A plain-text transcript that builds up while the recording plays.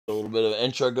A little bit of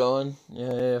intro going.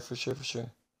 Yeah, for sure, for sure.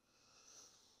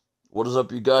 What is up,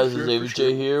 you guys? It's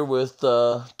AVJ here with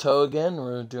Toe again.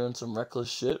 We're doing some reckless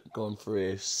shit, going for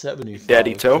a Big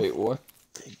Daddy 75 Toe. crate war.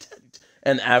 Big Daddy.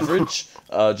 And average,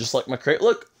 just like my crate.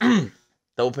 Look,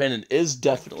 double painted is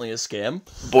definitely a scam.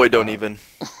 Boy, don't even.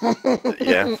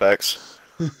 Yeah, facts.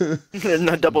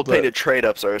 Double But painted trade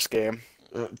ups are a scam.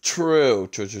 true.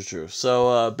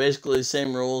 So basically,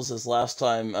 same rules as last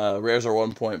time. Rares are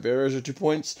 1 point, bare rares are 2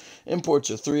 points, imports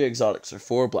are 3, exotics are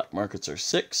 4, black markets are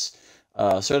 6.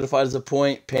 Certified is a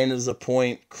point, painted is a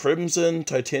point, crimson,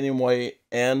 titanium white,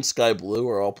 and sky blue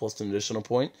are all plus an additional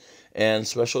point, and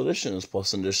special edition is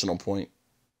plus an additional point.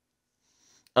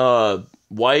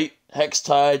 White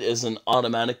Hextide is an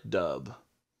automatic dub.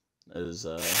 That is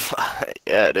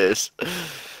Yeah, it is.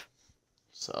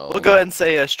 so. We'll go ahead and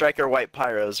say Striker White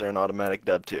Pyros are an automatic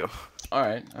dub too. All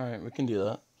right, we can do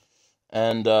that.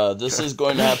 And this is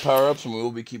going to have power ups, and we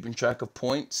will be keeping track of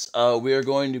points. We are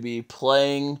going to be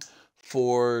playing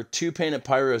for 2 painted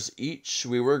pyros each.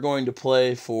 We were going to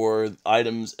play for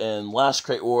items in last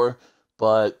crate war,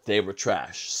 but they were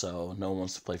trash, so no one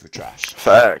wants to play for trash.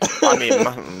 Fact. I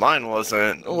mean, mine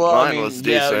wasn't. Well, mine was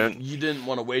decent. Yeah, you didn't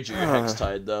want to wager your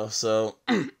Hextide though, so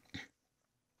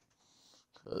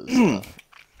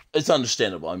it's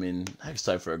understandable. I mean,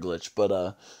 Hextide for a glitch,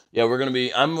 but yeah, I'm going to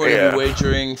be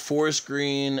wagering forest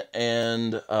green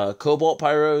and cobalt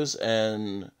pyros,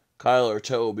 and Kyle or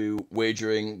Toe will be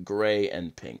wagering gray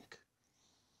and pink.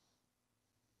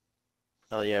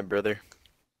 Hell yeah, brother.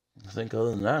 I think other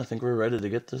than that, I think we're ready to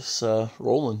get this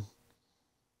rolling.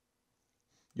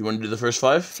 You want to do the first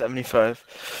 5?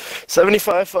 75.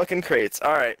 75 fucking crates.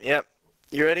 Alright, yep.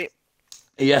 You ready?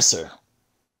 Yes, sir.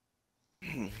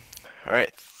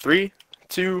 Alright, 3,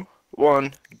 2,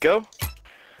 1, go.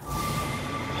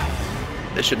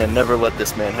 They should have never let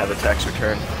this man have a tax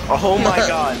return. Oh my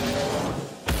god.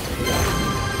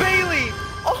 Bailey!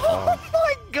 Oh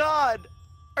my god!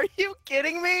 Are you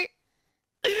kidding me?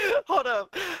 Hold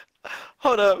up.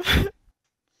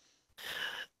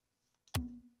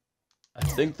 I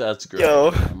think that's great.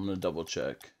 Yo. I'm gonna double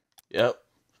check. Yep.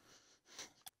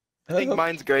 I think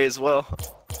mine's gray as well.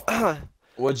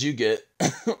 What'd you get?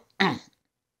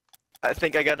 I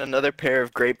think I got another pair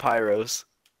of gray pyros.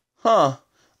 Huh.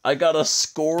 I got a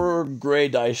score gray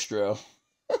distro.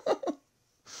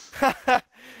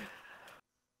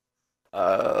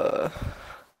 I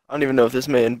don't even know if this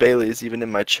man Bailey is even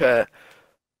in my chat.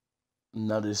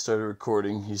 Now that he started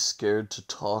recording, he's scared to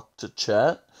talk to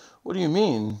chat? What do you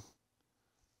mean?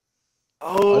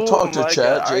 Oh, I talked to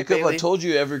chat, God. Jacob. Right, I told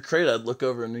you every crate I'd look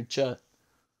over and read chat.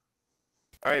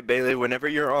 Alright, Bailey, whenever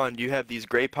you're on, you have these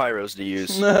gray pyros to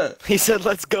use. He said,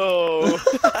 let's go!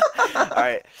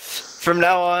 Alright, from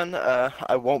now on,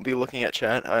 I won't be looking at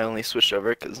chat. I only switched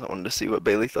over because I wanted to see what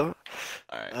Bailey thought.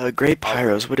 Alright. Gray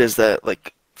pyros, what is that?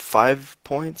 Like, 5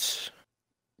 points?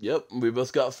 Yep, we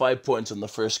both got 5 points in the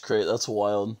first crate. That's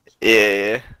wild.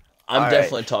 Yeah. I'm All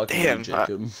definitely right. talking to you,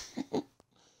 Jacob.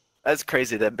 That's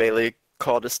crazy that Bailey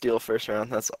called a steal first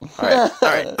round. That's alright.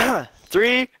 Alright.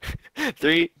 3,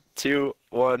 2,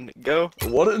 1, go.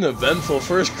 What an eventful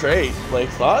first crate. Like,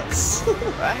 thoughts?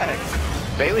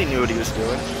 Facts. Bailey knew what he was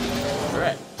doing.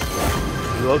 Alright.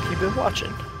 We'll keep it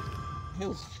watching.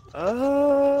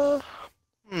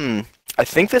 I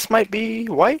think this might be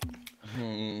white.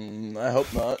 I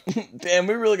hope not. Damn,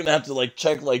 we're really gonna have to like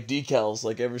check like decals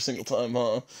like every single time,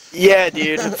 huh? Yeah,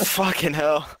 dude. Fucking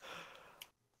hell.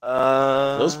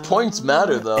 Those points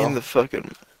matter though. In the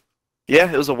fucking. Yeah,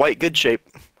 it was a white good shape.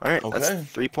 Alright, Okay. that's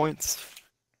 3 points.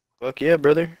 Fuck yeah,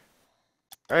 brother.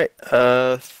 Alright,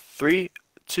 3,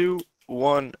 2,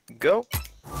 1, go.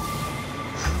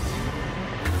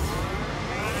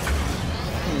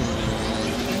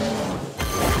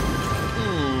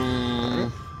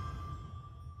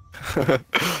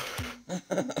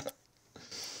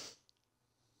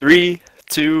 Three,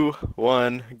 2,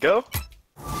 1, go.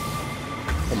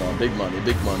 Come on, big money,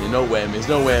 no whammies,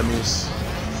 no whammies.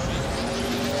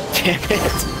 Damn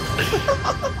it.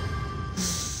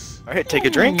 Alright, take a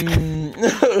drink.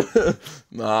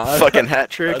 Nah, Fucking hat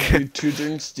trick. I'd be 2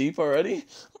 drinks deep already.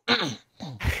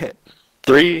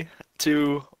 3,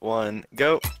 2, 1,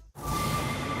 go.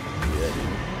 Yeah,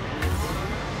 dude.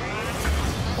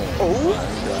 Oh.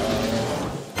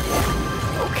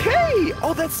 Okay.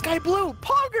 Oh, that's sky blue.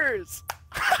 Poggers.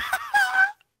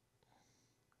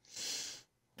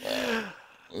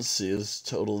 Let's see, let's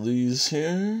total these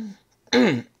here.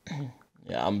 Yeah,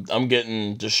 I'm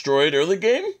getting destroyed early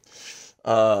game.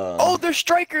 Oh, they're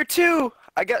striker too.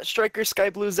 I got striker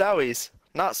sky blue Zowies.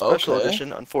 Not special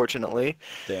edition, unfortunately.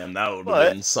 Damn, that would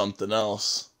have been something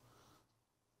else.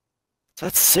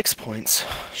 That's 6 points.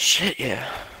 Shit,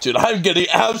 yeah. Dude, I'm getting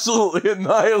absolutely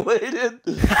annihilated.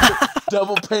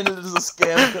 Double painted is a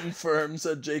scam confirmed,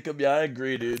 said Jacob. Yeah, I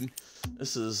agree, dude.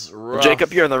 This is rough.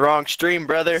 Jacob, you're in the wrong stream,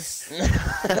 brother.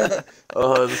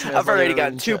 Oh, this man's I've already not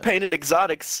even got 2 chat. painted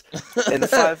exotics and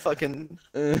 5 fucking...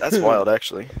 That's wild,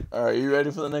 actually. Alright, you ready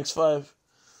for the next 5?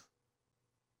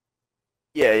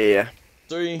 Yeah.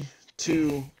 3,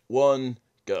 2, 1,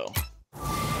 go.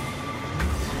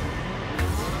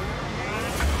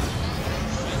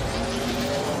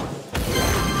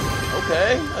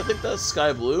 Okay, I think that's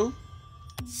sky blue.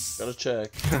 Gotta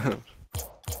check.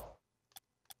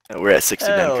 We're at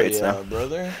 69 Hell crates yeah, now.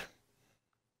 brother.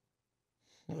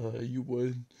 You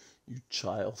win, you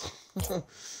child.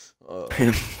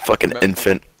 Fucking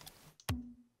infant.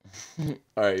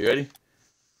 Alright, you ready?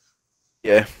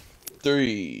 Yeah.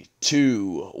 3,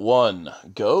 2, 1,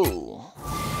 go.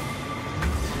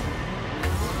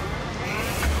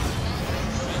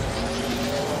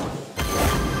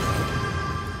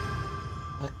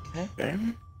 Okay.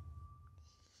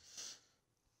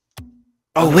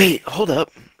 Oh wait, hold up.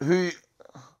 Who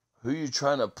you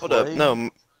trying to play? Hold up, no.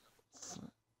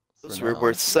 Those were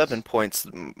worth 7 points.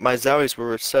 My Zowies were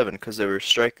worth 7 because they were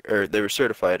they were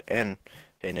certified and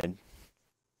painted.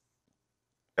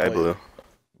 Sky blue.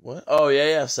 What? Oh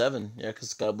yeah, 7. Yeah, because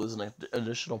sky blue's an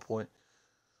additional point.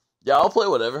 Yeah, I'll play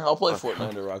whatever. I'll play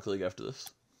Fortnite or Rocket League after this.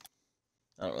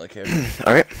 I don't really care.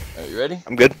 Alright. Are you ready?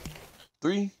 I'm good.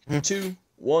 3, 2,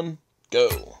 1, go.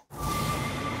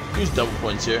 Use double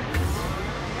points here.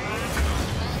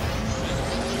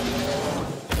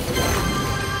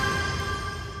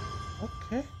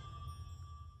 Okay.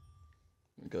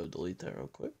 Go delete that real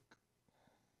quick.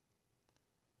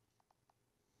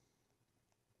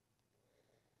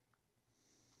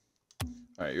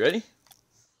 Alright, you ready?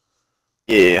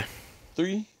 Yeah.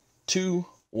 3, 2,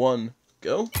 1,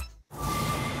 go.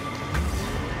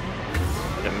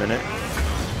 In a minute.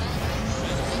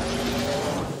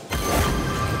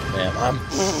 Man, I'm...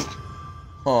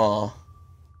 Aw.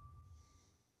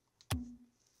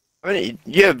 I mean,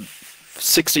 you have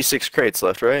 66 crates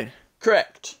left, right?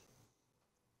 Correct.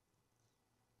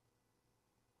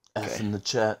 Okay. F in the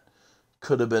chat.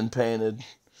 Could have been painted.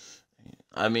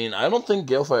 I mean, I don't think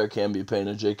Galefire can be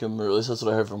painted, Jacob, or at least that's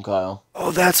what I heard from Kyle.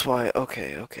 Oh, that's why.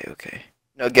 Okay.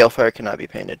 No, Galefire cannot be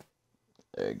painted.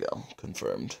 There you go.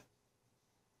 Confirmed.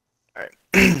 Alright.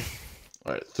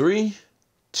 Alright, 3,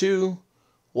 2,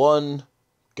 1,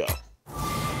 go.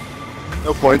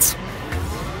 No points.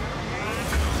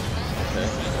 Okay,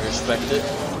 I respect it.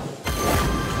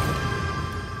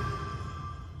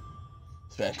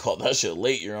 This man called that shit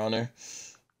late, Your Honor.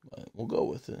 But we'll go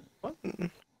with it. What?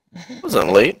 It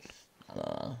wasn't late.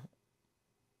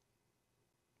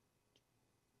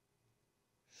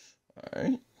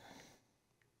 Alright.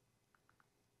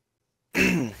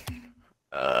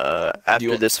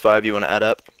 After this 5, you want to add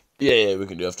up? Yeah, we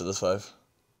can do after this 5.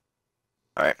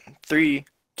 Alright. 3,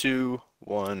 2,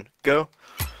 1, go.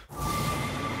 Oh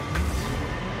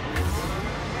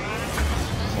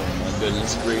my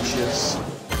goodness gracious.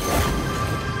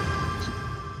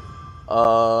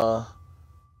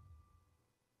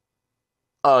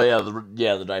 Oh yeah,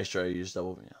 the dice tray I used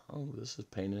double. Yeah. Oh, this is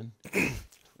painted.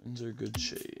 Twins are good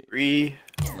shape. 3.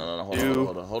 No, hold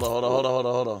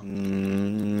on.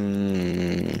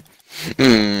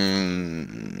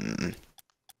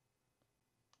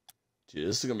 Dude,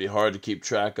 this is gonna be hard to keep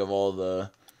track of all the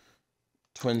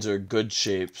twins are good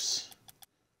shapes.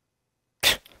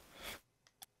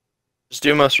 Just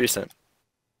do most recent.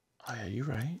 Oh yeah, you're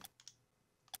right.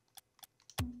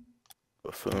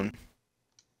 Buffoon.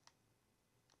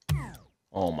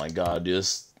 Oh my god, dude,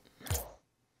 this...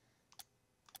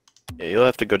 Yeah, you'll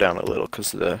have to go down a little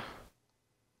because of the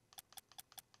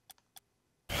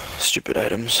stupid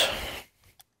items.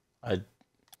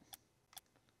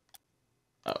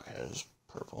 Okay, it's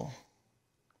purple.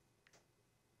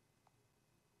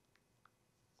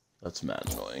 That's mad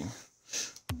annoying.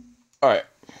 Alright.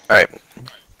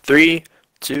 3,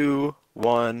 2,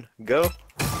 1, go.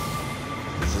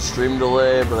 There's a stream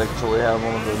delay, but I can totally have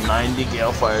one of the 90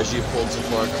 Galefires you pulled so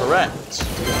far correct.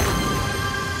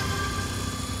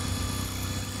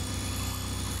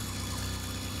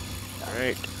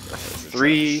 Alright.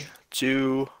 3,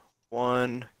 2,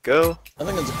 1, go. I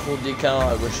think it's a cool decal.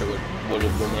 I wish it would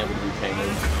have been able to be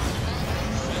painted.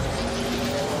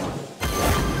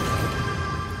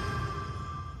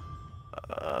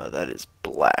 That is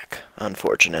black.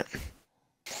 Unfortunate.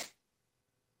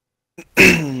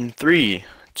 3,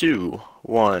 2,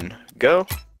 1, go.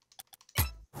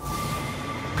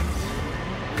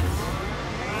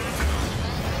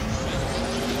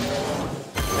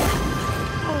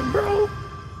 Come on, bro.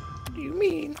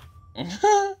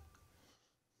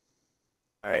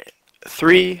 Alright.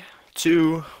 3,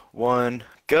 2, 1,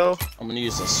 go. I'm gonna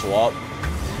use a swap.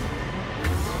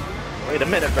 Wait a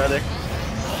minute, brother.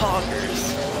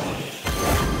 Hoggers.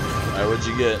 Alright, what'd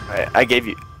you get? Alright,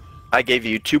 I gave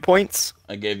you 2 points.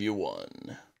 I gave you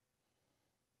 1.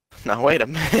 Now wait a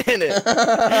minute.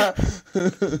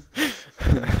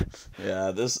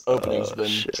 Yeah, this opening's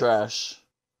been trash.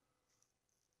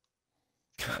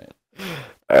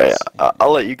 Alright,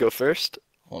 I'll let you go first.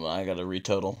 Hold on, I gotta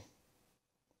retotal.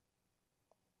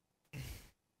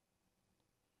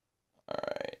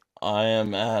 Alright, I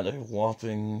am at a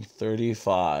whopping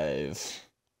 35.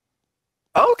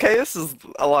 Okay, this is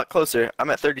a lot closer. I'm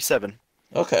at 37.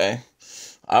 Okay.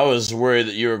 I was worried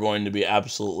that you were going to be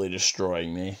absolutely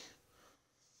destroying me.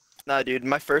 Nah, dude,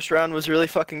 my first round was really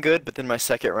fucking good, but then my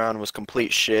second round was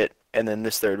complete shit, and then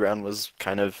this third round was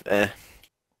kind of eh.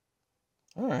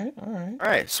 Alright, alright.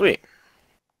 Alright, sweet.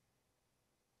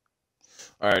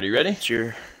 Alright, are you ready? It's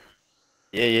your...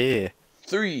 Yeah.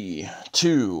 3,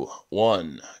 2,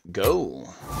 1, go.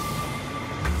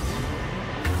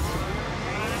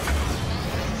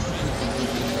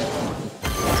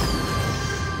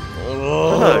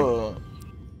 Oh.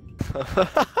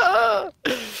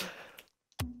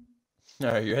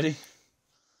 Alright, you ready?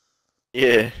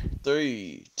 Yeah.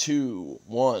 3, 2,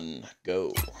 1,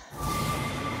 go.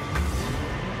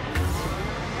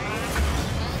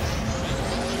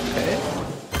 Okay.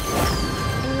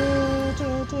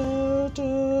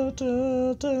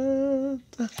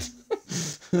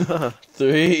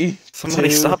 3, Somebody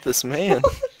 2, stop this man.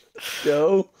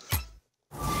 go.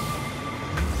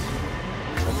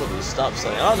 Somebody stop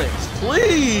psionics,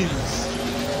 please!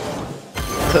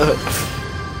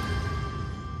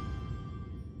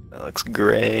 That looks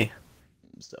gray.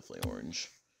 It's definitely orange.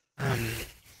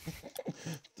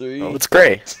 3, Oh, it's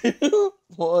gray. 2,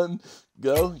 1,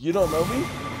 go. You don't know me?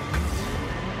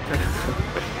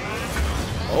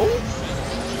 Oh?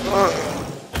 No!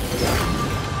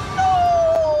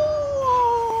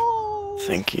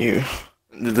 Thank you.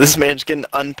 This man's getting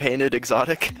unpainted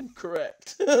exotic.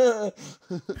 Correct. 3,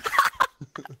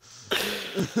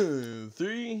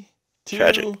 2,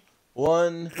 Tragic.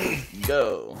 1,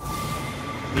 go.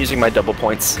 I'm using my double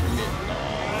points.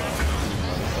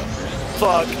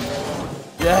 Fuck.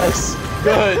 Yes.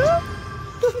 Good.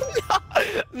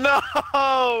 No.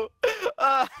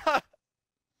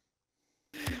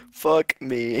 Fuck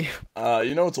me.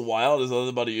 You know what's wild is I was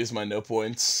about to use my no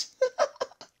points.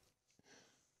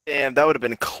 Damn, that would have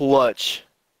been clutch.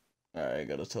 Alright,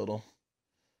 got a total.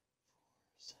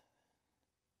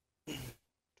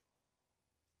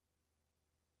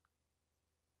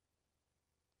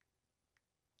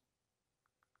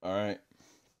 Alright.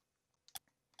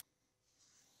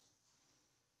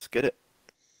 Let's get it.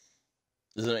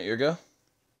 Isn't it your go?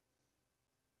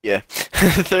 Yeah.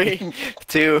 3,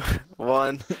 2,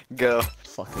 1, go.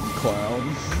 Fucking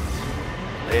clown.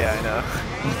 Yeah, I know.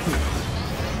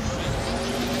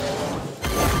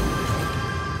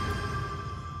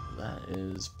 That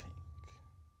is pink.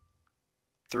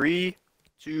 3,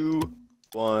 2,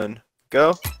 1,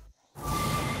 go.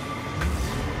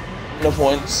 No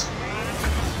points.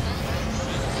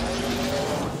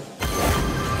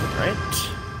 Right.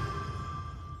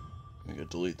 Let me go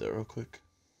delete that real quick.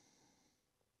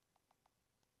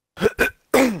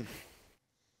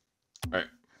 Alright.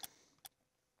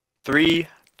 3,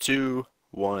 2,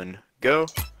 1, go.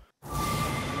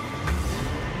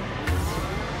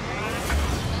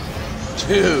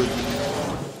 Dude!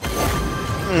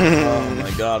 Oh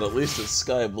my god, at least it's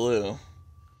sky blue.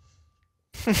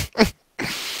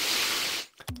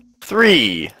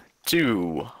 3,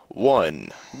 2, 1,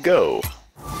 go.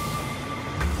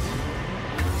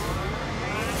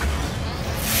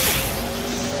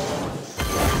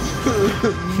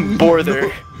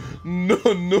 Border. No.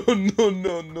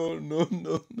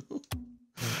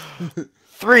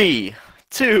 3,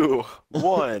 2,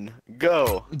 1,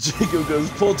 go. Jacob goes,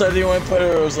 pull tight my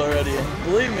pyros already.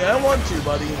 Believe me, I want you,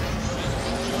 buddy. I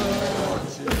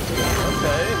want you.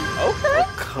 Okay. What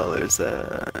color is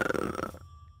that?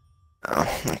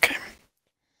 Oh, okay.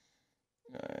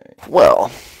 Alright.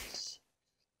 Well.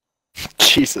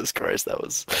 Jesus Christ, that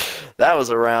was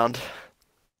a round.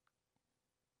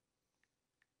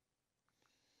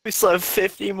 We still have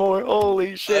 50 more.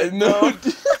 Holy shit. I know.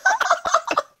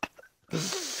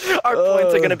 Our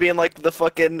points are gonna be in like the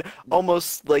fucking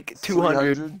almost like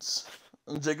 200. 300s.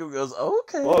 And Jacob goes,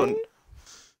 okay. Whoa.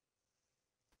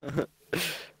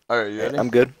 Alright, you ready?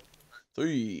 I'm good.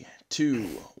 3, 2,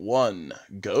 1,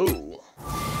 go.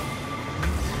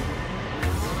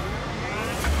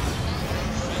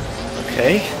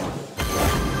 Okay.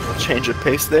 change of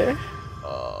pace there.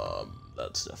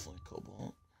 That's definitely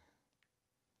Cobalt.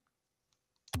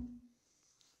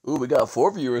 Ooh, we got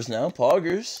 4 viewers now.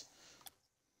 Poggers.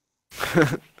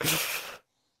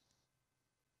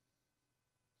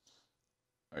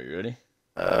 Are you ready?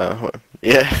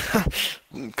 Yeah.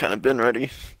 Kind of been ready.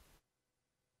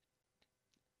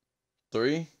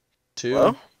 3, 2,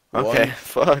 Well, okay, 1.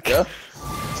 fuck. Go.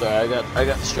 Sorry, I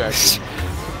got distracted.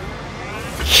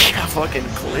 Yeah, fucking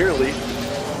clearly.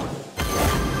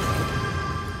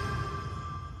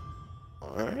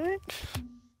 Alright.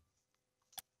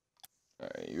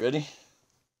 Alright, you ready?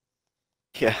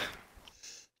 Yeah.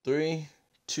 3,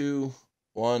 2,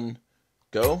 1,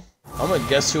 go. I'm gonna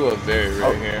guess who a very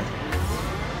rare here.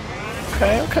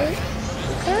 Okay.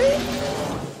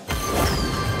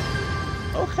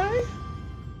 Okay.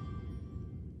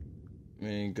 Let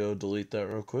me go delete that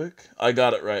real quick. I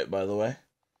got it right, by the way.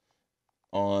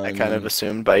 I kind of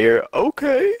assumed by your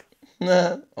okay.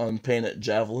 On painted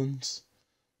javelins.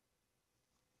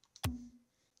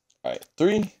 Alright,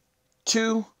 3,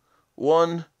 2,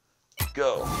 1,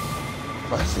 go.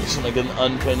 My face when I get an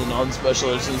unpainted non-special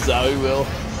edition Zowie Will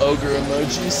ogre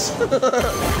emojis.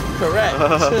 Correct.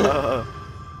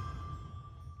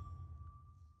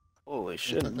 Holy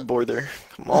shit, border.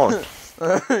 Come on.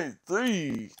 Alright,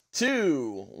 3,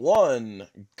 2, 1,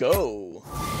 go.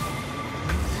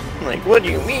 Like, what do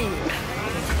you mean?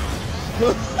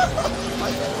 Like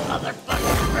a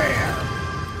motherfucking bear.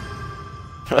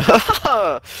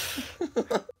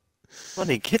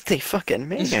 Buddy, get the fucking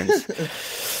mans.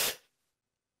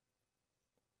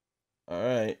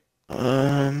 Alright.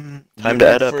 Time to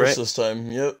add up, first right? this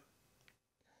time, yep.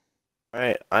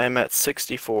 Alright, I am at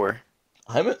 64.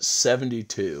 I'm at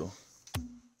 72.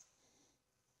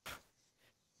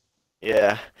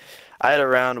 Yeah. I had a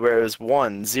round where it was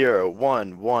 1, 0,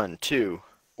 1, 1, 2.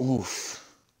 Oof.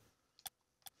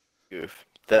 Goof.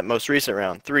 That most recent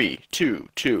round, 3, 2,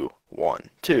 2, 1,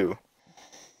 2.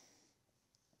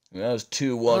 That was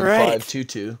 2, 1, Alright. 5, 2,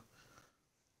 2.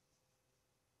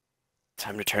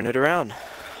 Time to turn it around.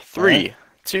 3,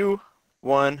 2,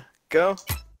 1, go.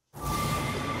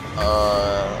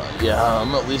 Yeah,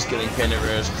 I'm at least getting painted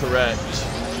rares correct.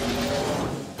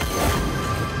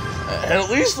 And at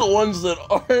least the ones that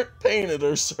aren't painted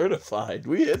are certified.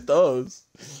 We hit those.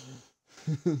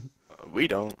 We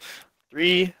don't.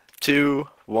 3, 2,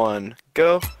 1,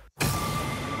 go.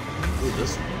 Ooh,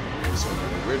 this one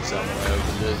made a weird sound when I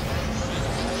opened it.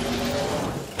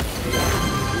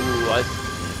 Ooh,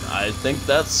 I think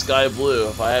that's sky blue.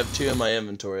 If I have 2 in my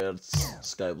inventory, that's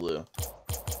sky blue.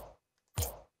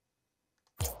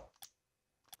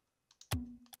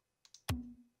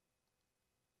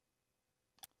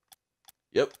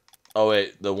 Yep. Oh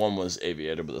wait, the one was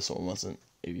aviator, but this one wasn't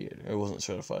aviator. It wasn't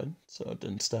certified, so it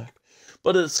didn't stack.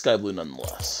 But it's sky blue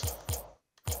nonetheless.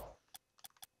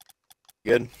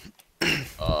 Good.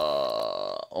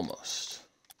 Almost.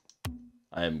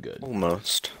 I am good.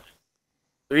 Almost.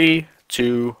 3,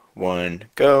 2, 1,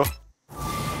 go.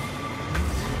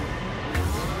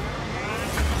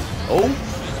 Oh.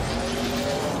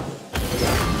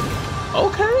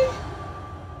 Okay.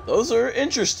 Those are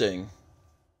interesting.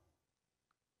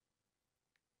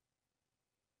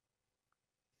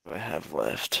 What do I have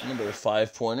left? Another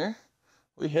 5-pointer.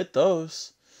 We hit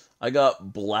those. I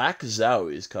got black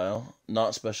Zowies, Kyle.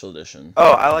 Not special edition.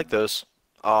 Oh, I like those.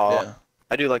 Oh, Yeah.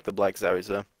 I do like the black Zowies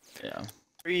though. Yeah.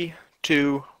 3,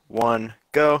 2, 1,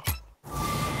 go. Go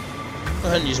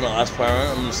ahead and use my last pyro.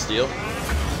 I'm gonna steal.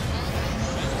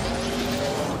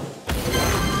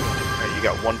 Alright, you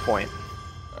got 1 point.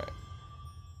 Alright.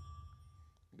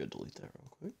 I'm gonna delete that real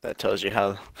quick. That tells you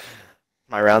how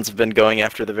my rounds have been going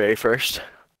after the very first.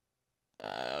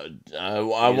 I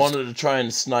wanted to try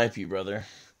and snipe you, brother.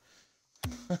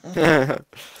 Alright,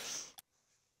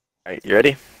 you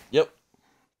ready? Yep.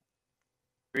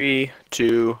 3,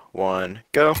 2, 1,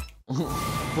 go.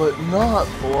 But not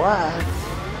black.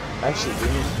 Actually,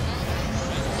 green.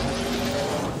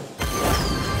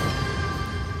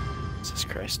 Jesus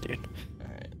Christ, dude.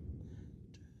 Alright.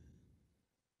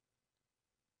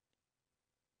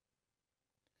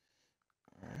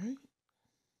 Alright.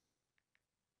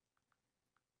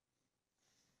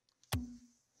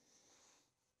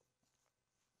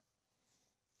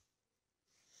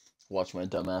 Watch my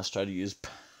dumbass try to use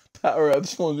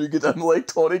power-ups when we get down to like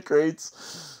 20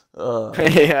 crates.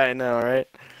 Yeah, I know, right?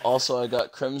 Also, I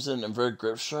got Crimson Inverted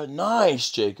Grip Stride. Nice,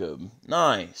 Jacob.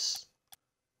 Nice.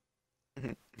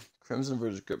 Crimson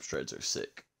Inverted Grip Strides are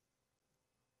sick.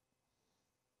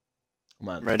 I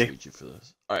might have to tweet you for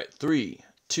this. Alright, 3,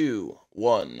 2,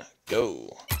 1,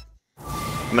 go.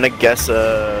 I'm gonna guess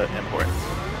import.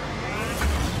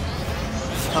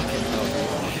 Fucking hell, dude.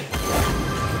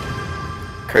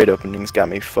 Crate openings got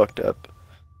me fucked up.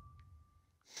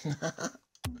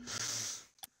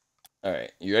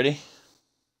 Alright, you ready?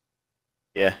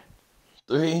 Yeah.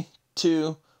 3,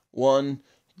 2, 1,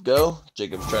 go.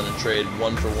 Jacob's trying to trade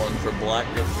 1 for black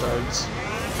gift cards.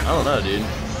 I don't know, dude.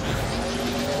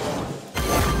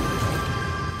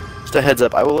 Just a heads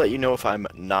up, I will let you know if I'm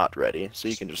not ready, so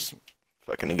you can just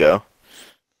fucking go.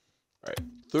 Alright,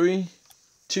 3,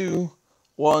 2,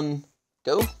 1,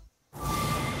 go.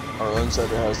 Our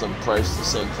insider has them priced the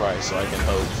same price, so I can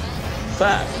hope.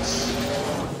 Facts.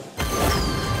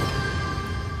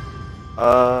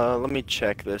 Let me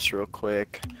check this real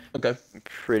quick. Okay. I'm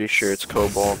pretty sure it's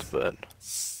cobalt, but...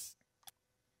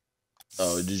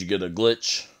 Oh, did you get a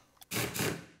glitch?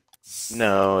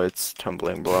 No, it's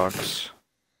tumbling blocks.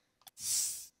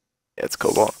 Yeah, it's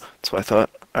cobalt. That's what I thought.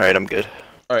 Alright, I'm good.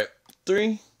 Alright,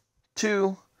 3,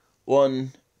 2,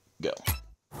 1, go.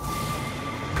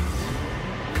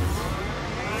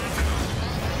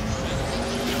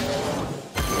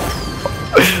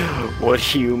 What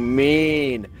do you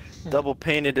mean? Double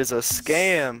painted is a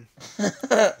scam.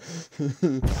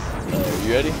 You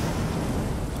ready?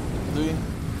 3,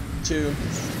 2,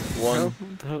 1,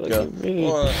 go.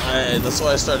 Well, that's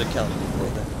why I started counting before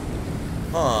that.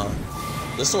 Huh.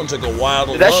 This one took a while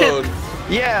to load.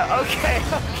 Yeah, okay.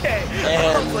 And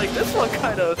I was like, this one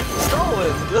kind of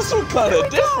stolen. This one kind of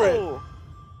different.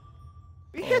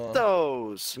 We hit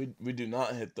those. We do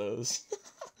not hit those.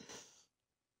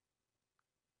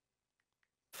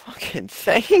 Fucking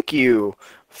thank you.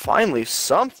 Finally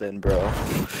something, bro.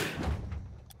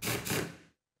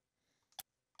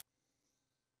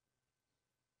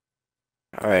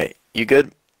 Alright, you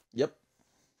good? Yep.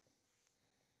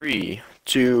 3,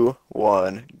 2,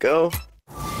 1, go.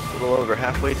 A little over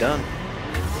halfway done.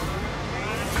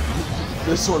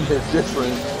 This one hit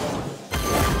different.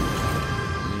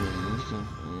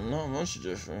 Not much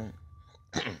different.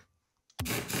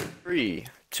 3,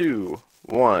 2,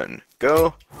 1,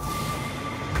 go.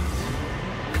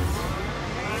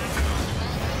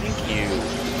 Thank you.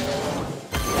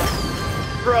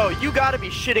 Bro, you gotta be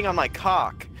shitting on my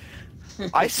cock.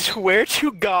 I swear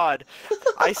to God.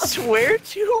 I swear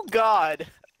to God.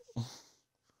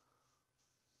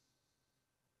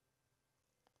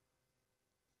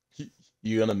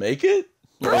 You gonna make it?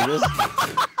 Like this?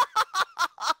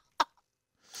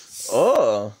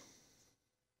 Oh.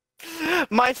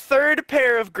 My third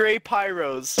pair of gray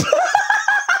pyros.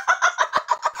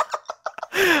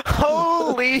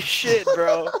 Holy shit,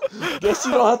 bro. Guess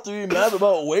you don't have to be mad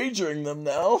about wagering them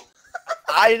now.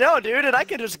 I know, dude, and I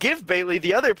can just give Bailey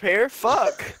the other pair.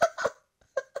 Fuck.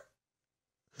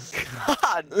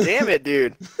 God damn it,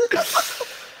 dude.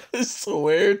 I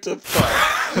swear to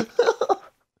fuck.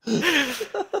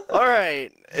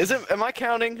 Alright. Am I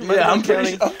counting? Yeah, I'm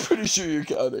pretty sure you're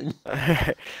counting.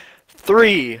 Alright.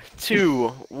 3, 2,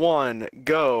 1,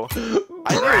 go. I knew it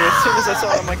as soon as I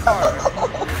saw it on my car.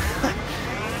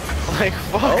 Like,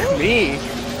 fuck me.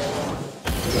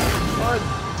 God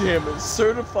damn it.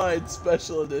 Certified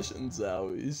special edition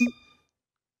Zowies.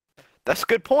 That's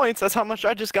good points. That's how much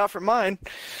I just got from mine.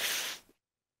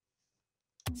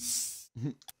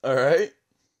 Alright.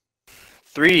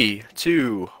 3,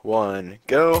 2, 1,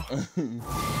 go.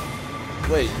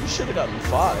 Wait, you should have gotten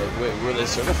 5. Wait, were they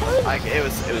certified? It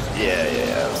was, yeah,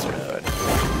 it was certified.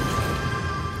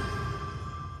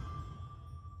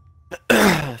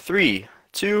 3,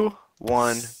 2,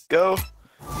 1, go.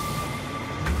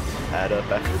 Add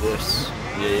up after this.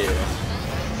 Yeah.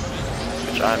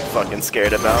 Which I'm fucking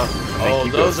scared about. Oh,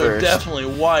 those are definitely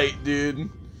white, dude.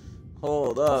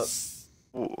 Hold up.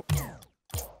 Ooh.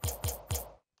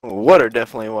 What are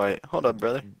definitely white? Hold up,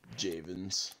 brother.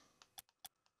 Javens.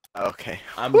 Okay.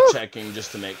 I'm checking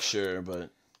just to make sure,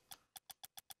 but...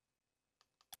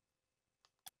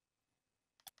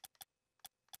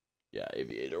 Yeah,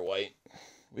 aviator white.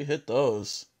 We hit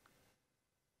those.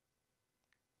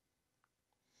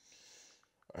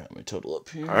 Alright, let me total up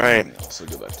here. Alright. Let me also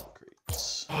go back to the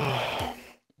crates.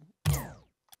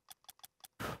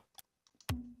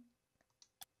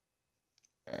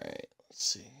 Alright, let's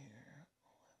see here.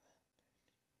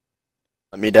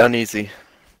 Let me down easy.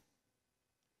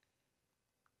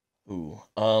 Ooh,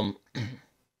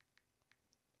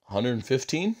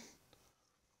 115?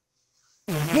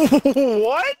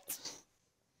 What?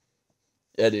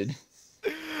 Yeah, dude.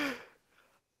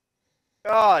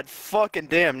 God fucking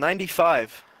damn,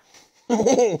 95.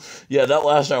 Yeah, that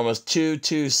last round was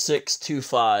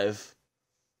 22625.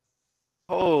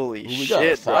 Holy Ooh, we got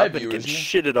shit, bro. 5 I've been viewers getting now.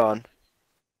 shitted on.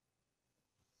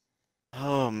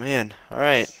 Oh man.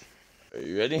 Alright. Are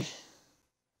you ready?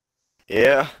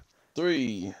 Yeah.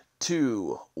 3,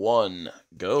 2, 1,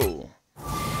 go.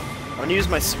 I'm gonna use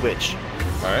my switch.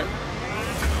 Alright.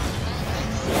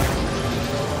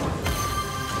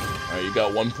 Alright, you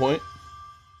got 1 point.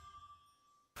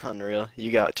 Unreal.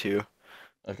 You got 2.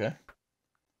 Okay.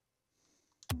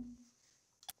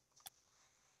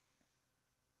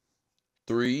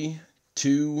 Three,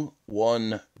 2,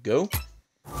 1, go.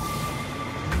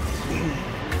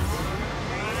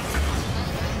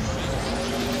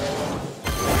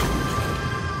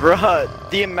 Bruh,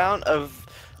 the amount of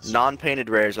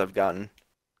non-painted rares I've gotten.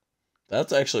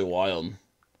 That's actually wild.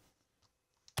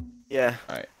 Yeah.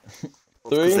 Alright.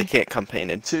 Because they 3, can't come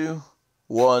painted. 2,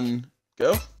 1,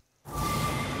 go.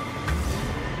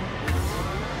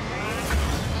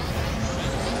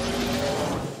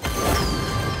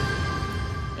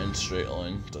 And straight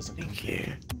line doesn't come. Thank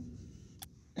you.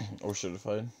 Or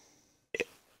certified.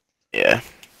 Yeah.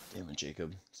 Damn it,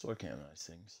 Jacob. Store canonize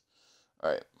things.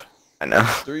 Alright. I know.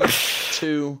 3,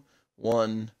 2,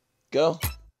 1, go.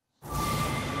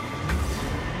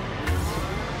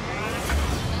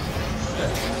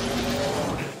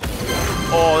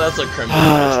 Oh, that's a crimson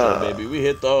maestro, baby. We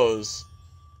hit those.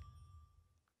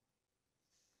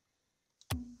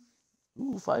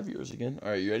 Ooh, 5 years again.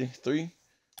 Alright, you ready? 3,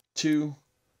 2,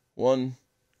 1,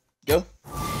 go.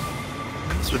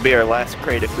 This would be our last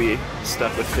crate if we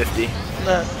stuck with 50.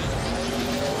 Nah.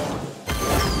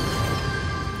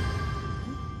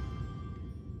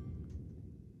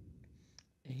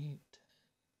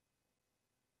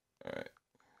 Alright.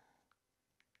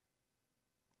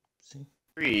 See?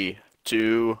 3,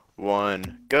 2,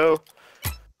 1, go.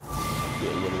 Be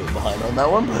a little bit behind on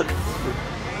that one, but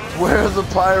where are the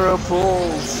pyro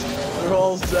pulls? They're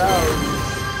all zowies.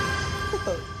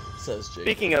 Says Jake.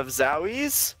 Speaking of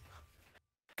zowies,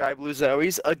 Sky Blue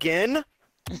zowies again.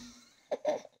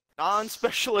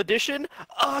 Non-special edition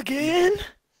again.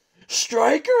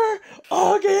 Striker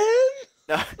again.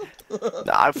 Nah,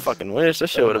 I fucking wish that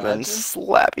shit would have been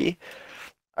slappy.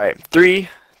 All right, 3,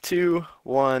 2,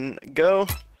 1, go.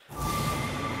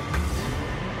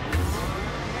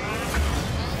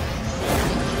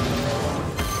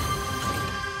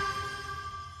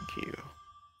 Thank you.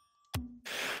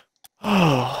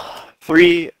 Oh,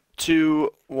 3,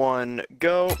 2, 1,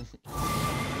 go.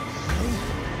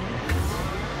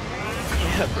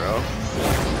 Yeah, bro.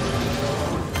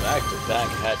 Back-to-back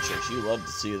hat tricks. You love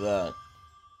to see that.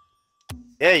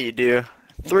 Yeah, you do.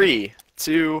 3,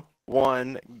 2,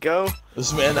 1, go.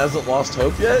 This man hasn't lost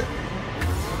hope yet?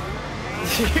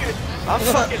 Dude, I'm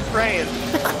fucking praying.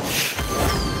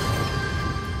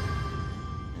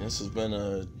 This has been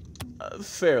a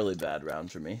fairly bad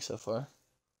round for me so far.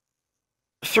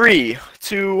 3,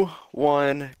 2,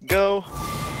 1, go.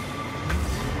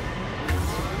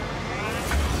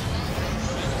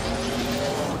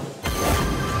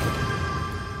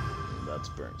 That's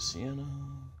burnt sienna.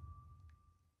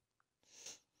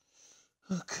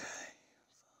 Okay.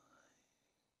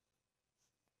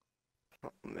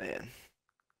 Oh, man.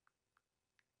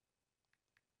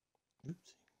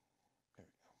 Oops. There we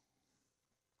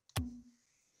go.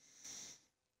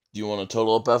 Do you want to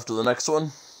total up after the next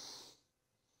one?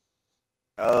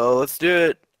 Oh, let's do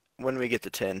it when we get to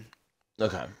 10.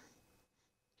 Okay.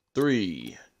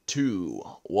 3, 2,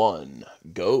 1,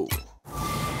 go.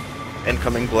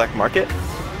 Incoming black market.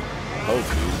 I hope,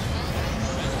 dude.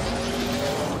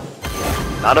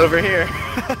 Not over here.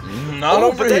 Not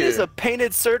over but here. that is a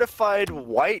painted certified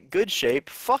white good shape.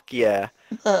 Fuck yeah.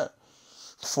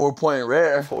 4-point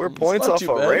rare. 4 It's points not off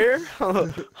too a bad. rare?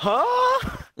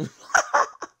 Huh?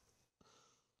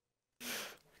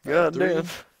 God 3, damn.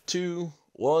 2,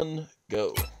 1,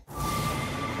 go.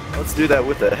 Let's do that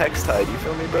with the hex tide, you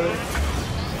feel me, brother?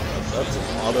 That's an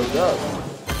auto dub.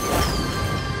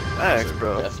 Thanks, Those are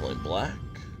bro. Definitely black.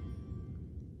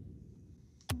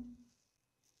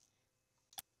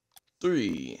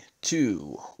 3,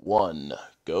 2, 1,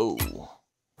 go.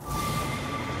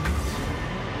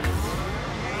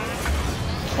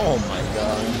 Oh my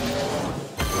god.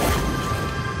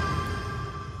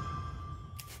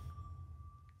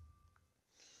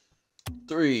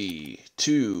 Three,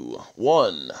 2,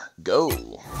 1, go.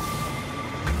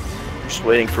 I'm just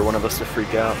waiting for one of us to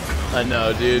freak out. I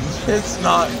know, dude. It's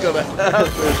not gonna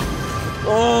happen.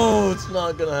 Oh, it's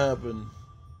not gonna happen.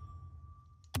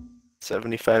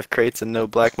 75 crates and no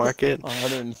black market.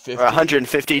 150. Or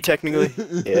 150 technically.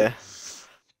 Yeah.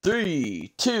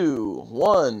 3, 2,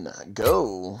 1,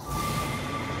 go.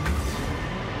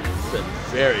 It's been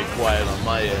very quiet on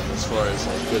my end as far as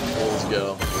like good pulls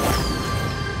go.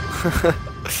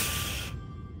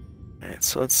 Alright,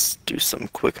 so let's do some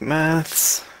quick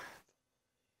maths.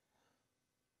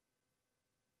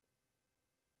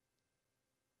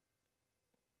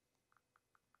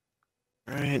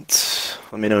 Alright,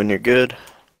 let me know when you're good.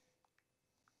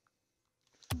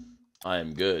 I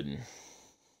am good.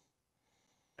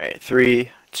 Alright,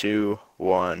 3, 2,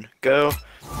 1, go.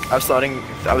 I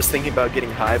was thinking about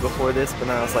getting high before this, but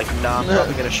then I was like, nah, I'm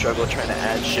probably gonna struggle trying to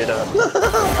add shit up.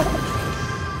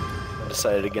 I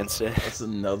decided against it. That's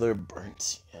another burnt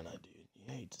sienna, dude.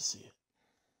 You hate to see it.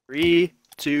 3,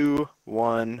 2,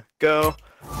 1, go.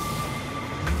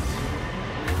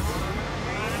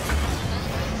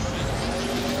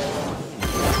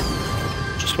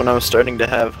 Just when I was starting to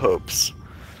have hopes.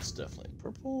 It's definitely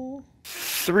purple.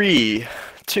 3,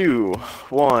 2,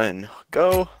 1,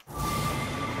 go.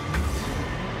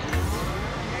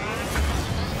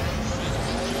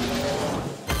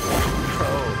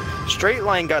 Bro, straight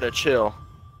line gotta chill.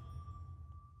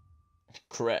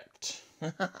 Correct.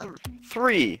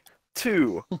 3,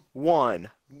 2, 1,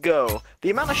 go. The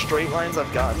amount of straight lines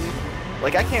I've gotten,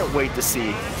 like, I can't wait to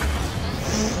see.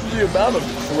 The amount of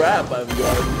crap I've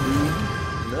gotten, dude.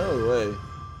 No way.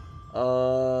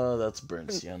 That's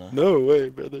burnt sienna. No way,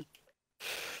 brother.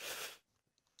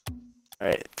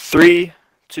 Alright, 3,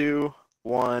 2,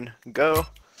 1, go.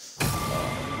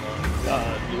 Oh my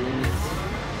god, dude.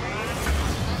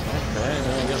 Okay,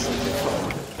 then I guess I'll take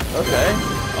fuck. Okay.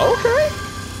 Okay.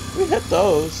 We hit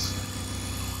those.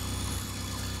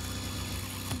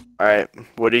 Alright,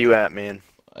 what are you at, man?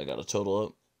 I got a total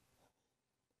up.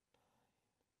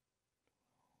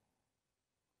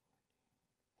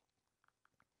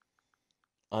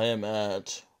 I am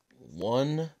at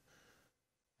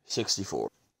 164.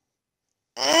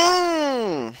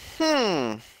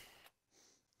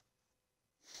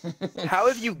 How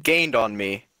have you gained on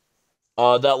me?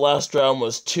 That last round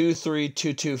was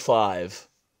 23225.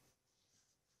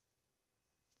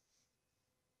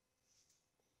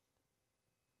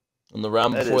 And the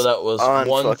round before that was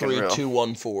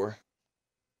 13214.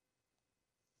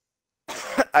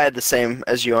 I had the same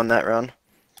as you on that round.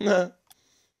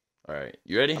 Alright,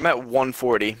 you ready? I'm at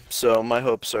 140, so my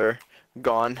hopes are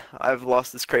gone. I've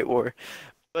lost this crate war.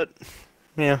 But,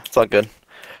 yeah, it's all good.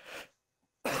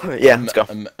 Yeah, let's go.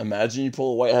 Imagine you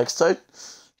pull a white hextide.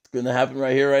 It's gonna happen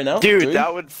right here, right now. Dude, 3,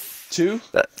 that would... 2,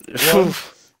 1,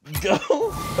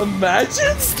 go.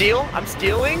 Imagine! Steal? I'm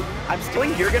stealing? I'm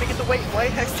stealing? You're gonna get the white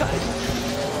hextide?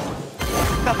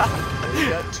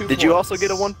 Did you also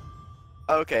get a 1?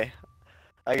 Okay.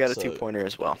 I got a 2-pointer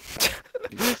as well.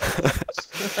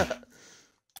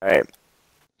 Alright.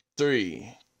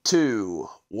 3, 2,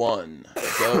 1,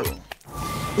 go.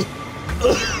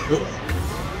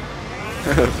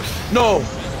 No!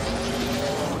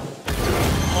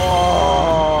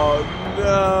 Oh,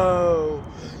 no!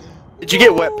 Did you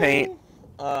get wet paint?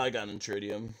 I got an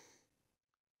tritium.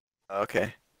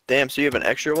 Okay. Damn, so you have an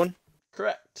extra one?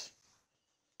 Correct.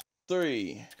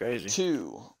 3, Crazy.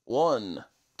 2, 1,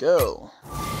 go.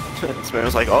 This man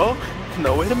was like, oh,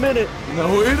 no, wait a minute. No,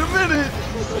 wait a minute!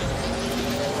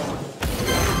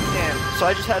 Damn, so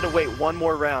I just had to wait one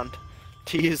more round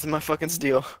to use my fucking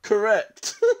steal.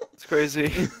 Correct. It's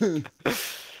crazy.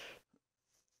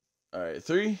 Alright,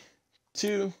 3,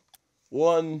 2,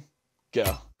 1,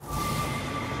 go.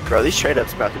 Bro, these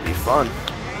trade-ups about to be fun.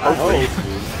 I Hopefully.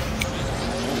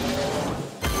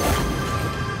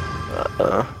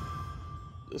 hope.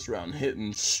 This round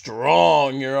hitting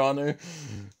strong, Your Honor.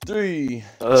 3,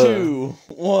 2,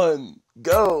 1,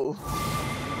 go.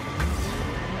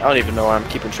 I don't even know why I'm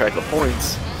keeping track of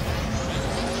points.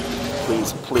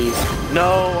 Please, please.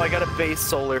 No, I got a base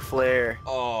solar flare.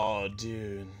 Oh,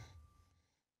 dude.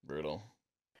 Brutal.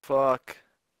 Fuck.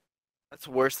 That's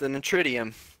worse than a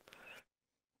tritium.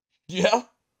 Yeah?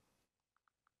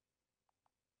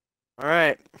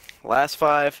 Alright, last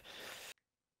 5.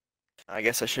 I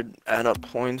guess I should add up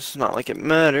points, not like it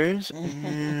matters.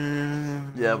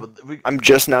 Yeah, but I'm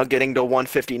just now getting to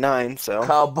 159, so...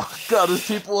 How got his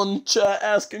people in chat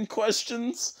asking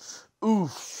questions?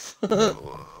 Oof.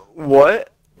 What?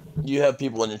 You have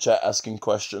people in your chat asking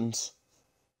questions.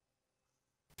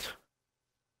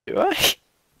 Do I?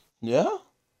 Yeah?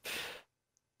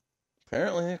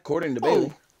 Apparently, according to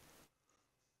Bailey.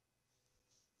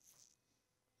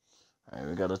 Alright,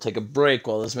 we gotta take a break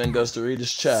while this man goes to read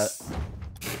his chat.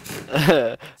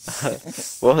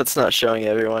 Well, it's not showing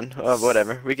everyone.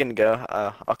 Whatever, we can go.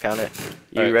 I'll count it.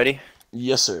 You Right. ready?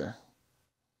 Yes, sir.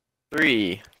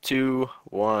 3, 2,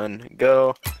 1,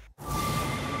 go.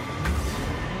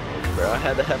 Bro, I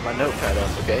had to have my notepad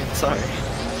up, okay? Sorry.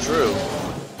 True.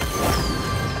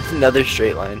 Another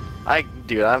straight line.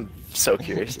 Dude, I'm so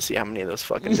curious to see how many of those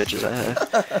fucking bitches I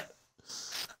have.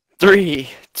 3,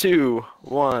 2,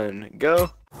 1, go.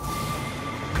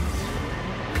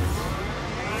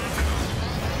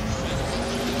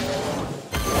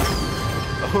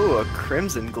 Oh, a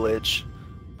crimson glitch.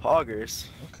 Poggers.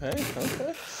 Okay.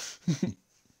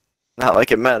 Not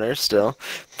like it matters still.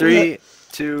 3,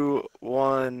 2,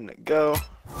 1, go.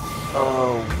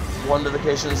 Oh, one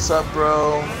notification, sup,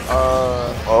 bro?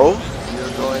 Oh?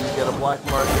 You're going to get a black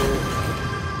market.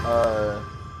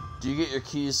 Do you get your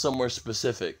keys somewhere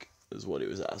specific? Is what he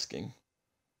was asking.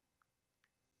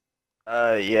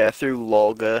 Yeah, through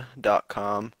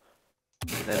lolga.com.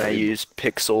 And then I use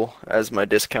Pixel as my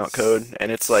discount code,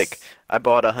 and it's like I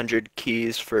bought 100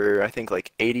 keys for I think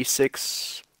like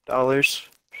 $86.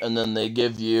 And then they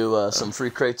give you some free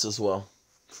crates as well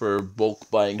for bulk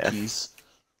buying keys.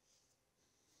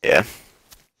 Yeah.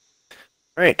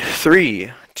 Alright,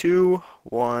 3, 2,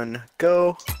 1,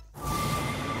 go.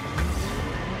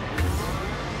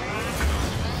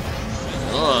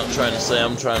 I'm trying to say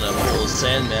I'm trying to pull a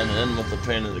Sandman and end with a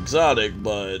painted exotic,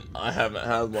 but I haven't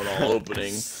had one all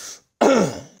opening.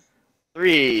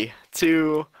 3,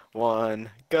 2, 1,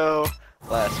 go.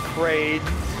 Last crate.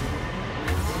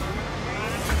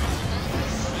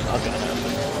 Not gonna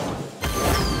happen.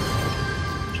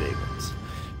 Jacobs.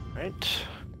 Right.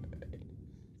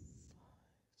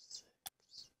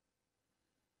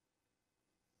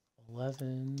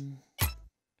 11.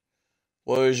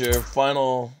 What was your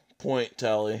final point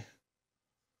tally?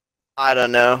 I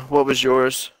don't know. What was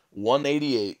yours?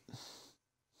 188.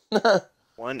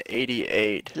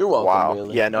 188. You're welcome, wow.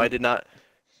 Bailey. Yeah, no, I did not.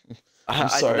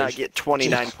 I did not get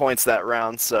 29 points that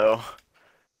round, so.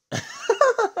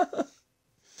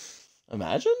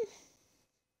 Imagine?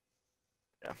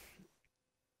 Yeah.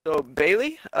 So,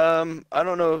 Bailey, I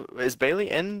don't know, is Bailey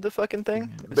in the fucking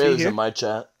thing? Bailey's in my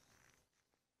chat.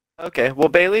 Okay, well,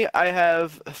 Bailey, I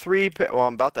have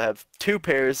I'm about to have 2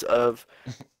 pairs of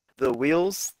the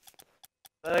wheels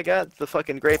that I got, the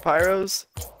fucking gray pyros.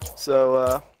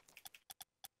 So,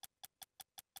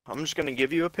 I'm just gonna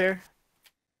give you a pair.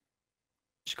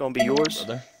 It's gonna be yours.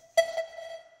 Brother.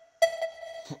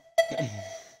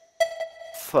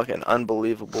 Fucking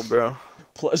unbelievable, bro.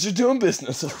 Pleasure doing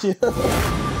business with you.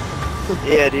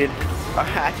 Yeah, dude.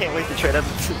 I can't wait to trade up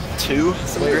to 2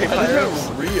 some Wait, gray why did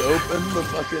pyros. I reopen the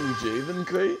fucking Javen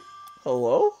crate?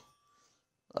 Hello?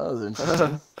 That was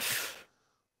interesting.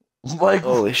 Like,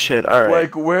 holy shit, alright.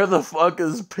 Like, where the fuck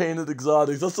is painted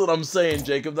exotics? That's what I'm saying,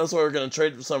 Jacob. That's why we're gonna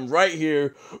trade for some right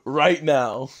here, right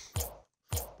now.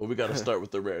 But we gotta start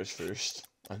with the rares first,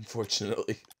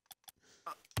 unfortunately.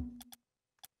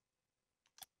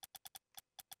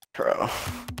 Bro.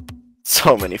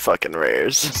 So many fucking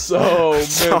rares. So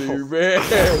many rares,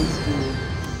 dude.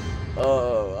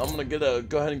 I'm gonna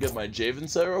go ahead and get my Javen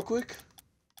set real quick.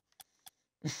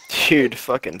 Dude,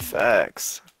 fucking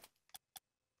facts.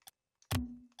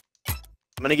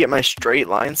 I'm gonna get my straight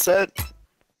line set.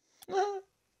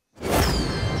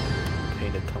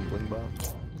 Painted tumbling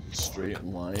blocks. Straight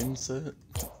line set?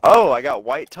 Oh, I got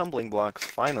white tumbling blocks,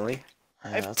 finally.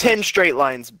 Yeah, I have 10 straight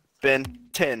lines, Ben.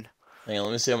 10. Hang on,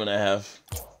 let me see how many I have.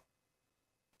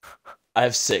 I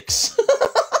have 6.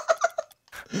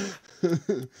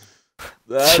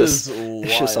 That is wild.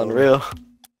 It's just unreal.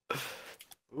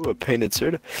 Ooh, a painted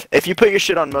Serta. If you put your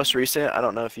shit on most recent, I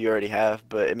don't know if you already have,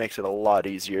 but it makes it a lot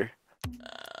easier.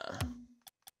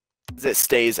 It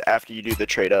stays after you do the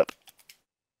trade up.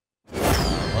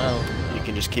 Well, you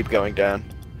can just keep going down.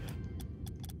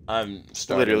 I'm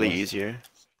literally easier.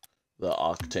 The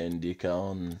Octane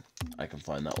decal, and I can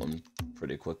find that one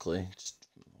pretty quickly. Just,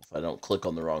 if I don't click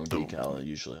on the wrong decal, it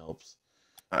usually helps.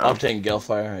 Octane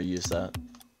Galefire, I use that.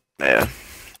 Yeah.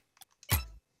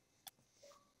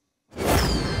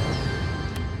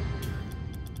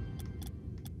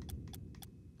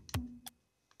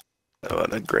 Oh,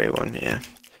 and a gray one, yeah.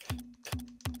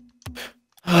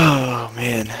 Oh,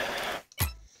 man.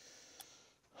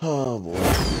 Oh, boy.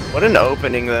 What an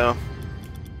opening, though.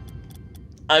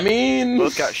 I mean...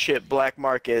 Both got shit black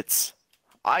markets.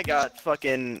 I got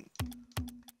fucking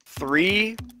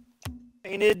 3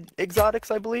 painted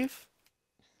exotics, I believe.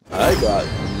 I got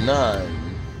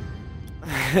none.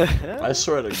 I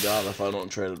swear to God, if I don't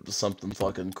trade up to something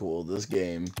fucking cool this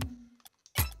game.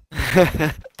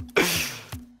 I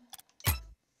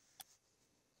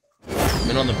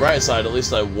mean, on the bright side, at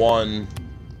least I won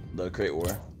the crate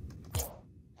war.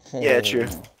 Yeah, true.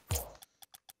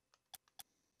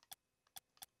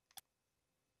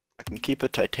 I can keep a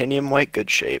titanium white good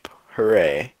shape.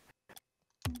 Hooray.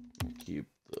 Keep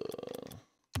the...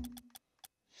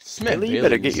 Bailey, you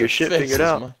better get your shit figured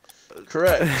out.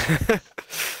 Correct.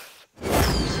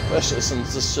 Especially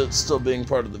since this shit's still being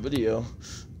part of the video.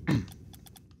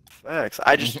 Facts.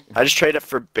 I just trade it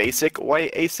for basic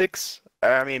white A6.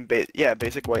 I mean, yeah,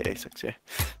 basic white A6. Yeah.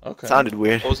 Okay. Sounded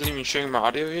weird. I wasn't even showing my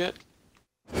audio yet.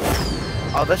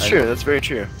 Oh, that's true. That's very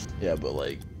true. Yeah, but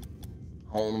like,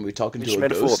 how long are we talking We to just a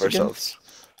made a fool of ghost again? ourselves.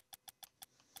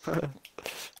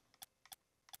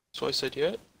 So I said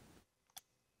yet.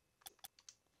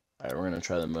 Alright, we're gonna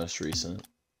try the most recent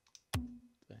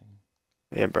thing.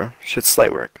 Yeah, bro. Shit's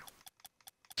slight work.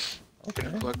 Okay.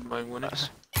 Gonna collect my winnings.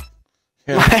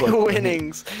 My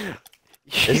winnings.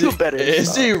 You better.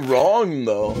 Is stop. he wrong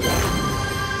though?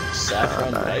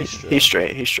 Saffron Nah, Maestro. he's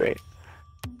straight. He's straight.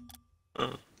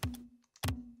 Uh.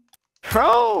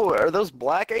 Bro, are those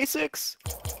black Asics?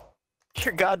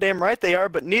 You're goddamn right they are,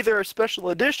 but neither are special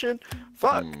edition.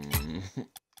 Fuck.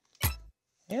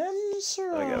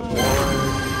 Answer. I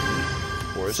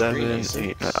got 4 7, screen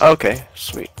 8, A6. 9. Okay,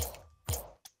 sweet.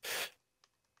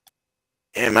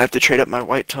 Damn, I have to trade up my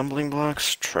white tumbling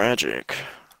blocks. Tragic.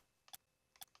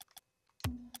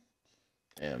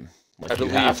 Damn. I had to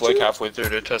you have leave like to? halfway through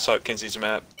to test out Kenzie's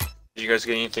map. Did you guys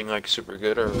get anything like super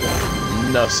good or?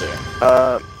 No, sir.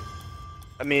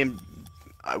 I mean,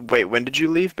 wait, when did you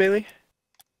leave, Bailey?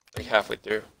 Like halfway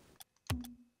through.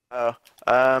 Oh,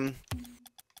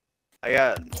 I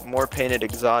got more painted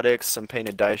exotics, some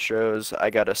painted distros. I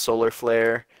got a solar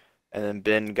flare, and then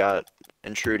Ben got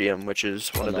Intrudium, which is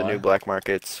one of the new black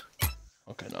markets.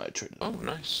 Okay, no, I traded. Oh,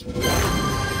 nice.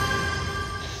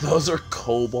 Those are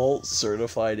Cobalt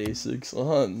certified ASICs.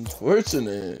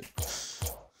 Unfortunate.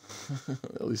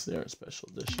 At least they aren't special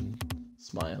edition.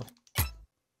 Smile.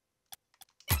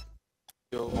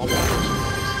 Yo, all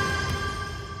my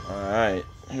Alright,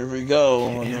 here we go.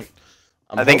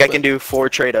 I think I can do 4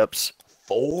 trade ups.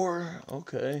 4?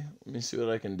 Okay. Let me see what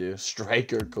I can do.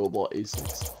 Striker Cobalt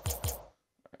A6.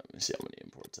 Let me see how many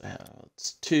imports I have.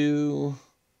 It's 2,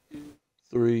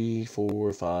 3,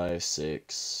 4, 5,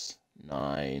 6,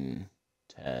 9,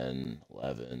 10,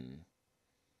 11,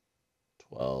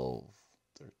 12,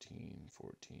 13,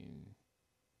 14.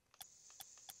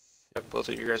 have both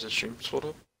of you guys' streams pulled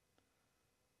up.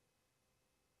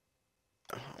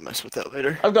 I'll mess with that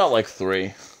later. I've got like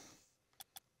 3.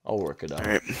 I'll work it out.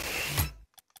 Alright.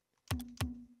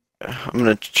 I'm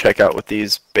gonna check out what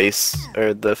these base,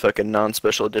 or the fucking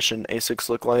non-special edition ASICs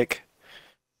look like.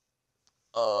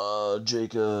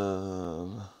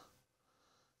 Jacob.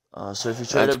 So if you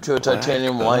trade up to a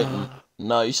titanium white,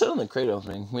 no, you said on the crate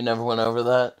opening. We never went over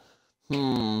that.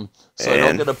 So I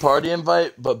don't get a party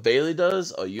invite, but Bailey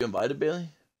does. Oh, you invited Bailey?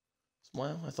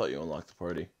 Smile. I thought you unlocked the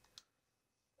party.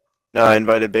 No, I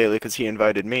invited Bailey because he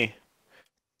invited me.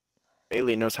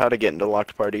 Bailey knows how to get into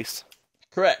locked parties.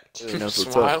 Correct. Bailey knows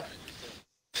what's Smile.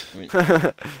 I mean,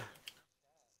 up.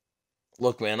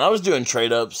 look, man, I was doing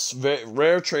trade ups.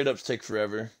 Rare trade ups take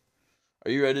forever.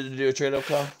 Are you ready to do a trade up,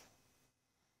 Kyle?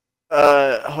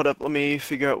 Hold up, let me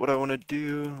figure out what I want to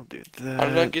do. I'll do that. How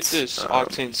did I get this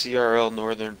Octane CRL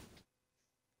Northern?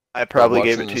 I probably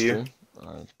Watching gave it the to you.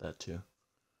 stream? That too.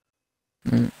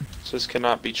 So this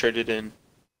cannot be traded in.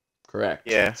 Correct.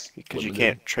 Yeah, It's because you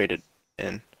limited. can't trade it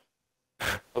in.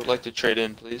 I would like to trade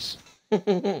in, please.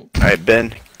 Alright,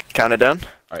 Ben, count it down.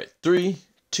 Alright, 3,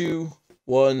 2,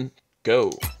 1,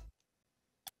 go.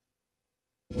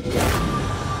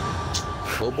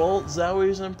 Cobalt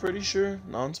Zowies, I'm pretty sure.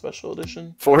 Non-special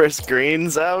edition. Forest Green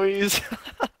Zowies.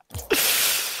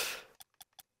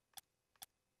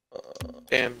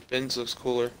 Damn, Ben's looks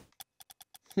cooler.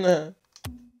 Nah.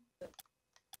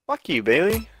 Fuck you,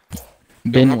 Bailey.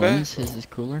 Ben My bad. wins. His is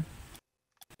cooler.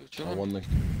 What you I want?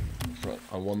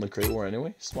 won the crate war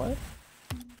anyway. Smile.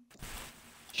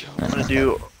 Yo, I'm gonna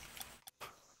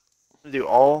do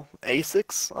all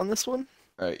A6 on this one.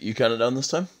 Alright, you count it down this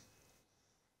time?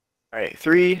 Alright,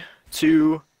 3,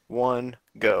 2, 1,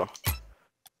 go.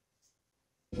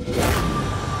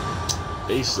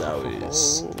 Base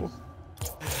Zowies. Oh.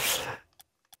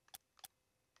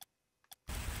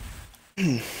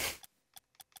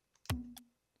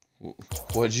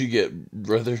 What'd you get,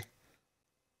 brother?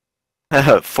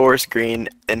 Forest Green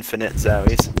Infinite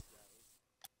Zowies.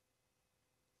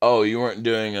 Oh, you weren't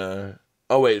doing a...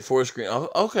 Oh, wait, forest green. Oh,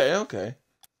 okay, okay.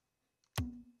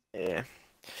 Yeah.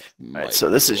 Might Alright, so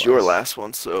this be is your less. last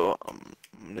one, so I'm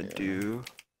gonna Yeah. do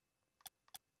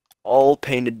all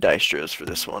painted distros for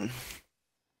this one.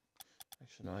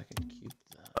 Actually, no, I can keep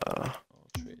that. Uh,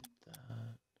 I'll trade that.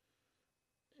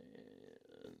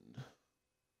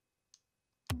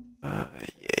 And...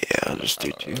 yeah, I'll just I do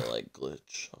don't 2. really like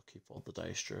glitch. I'll keep all the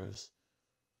distros.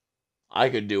 I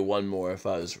could do one more if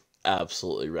I was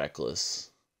absolutely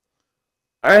reckless.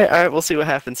 Alright, we'll see what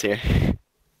happens here.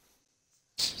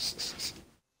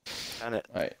 Got it.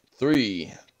 Alright,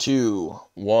 3, 2,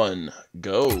 1,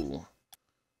 go.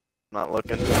 Not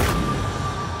looking.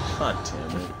 God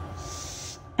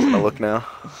damn gonna look now.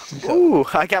 Ooh,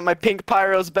 I got my pink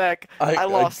pyros back. I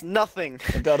lost nothing.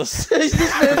 I gotta say,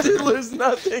 this man did lose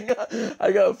nothing.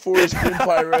 I got 4 screen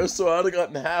pyros, so I'd have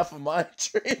gotten half of my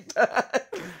trade back.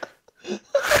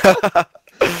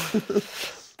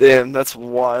 Damn, that's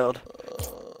wild.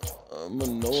 I'm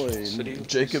annoyed.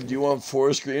 Jacob, do you want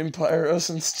 4 screen pyros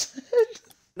instead?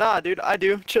 Nah, dude, I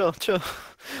do. Chill.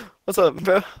 What's up,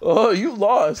 bro? Oh, you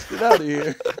lost. Get out of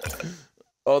here.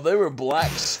 Oh, they were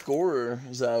black scorer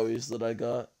Zowies that I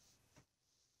got.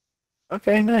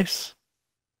 Okay, nice.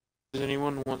 Does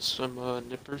anyone want some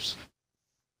nippers?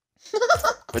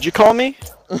 What'd you call me?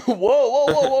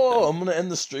 Whoa. I'm gonna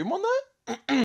end the stream on that?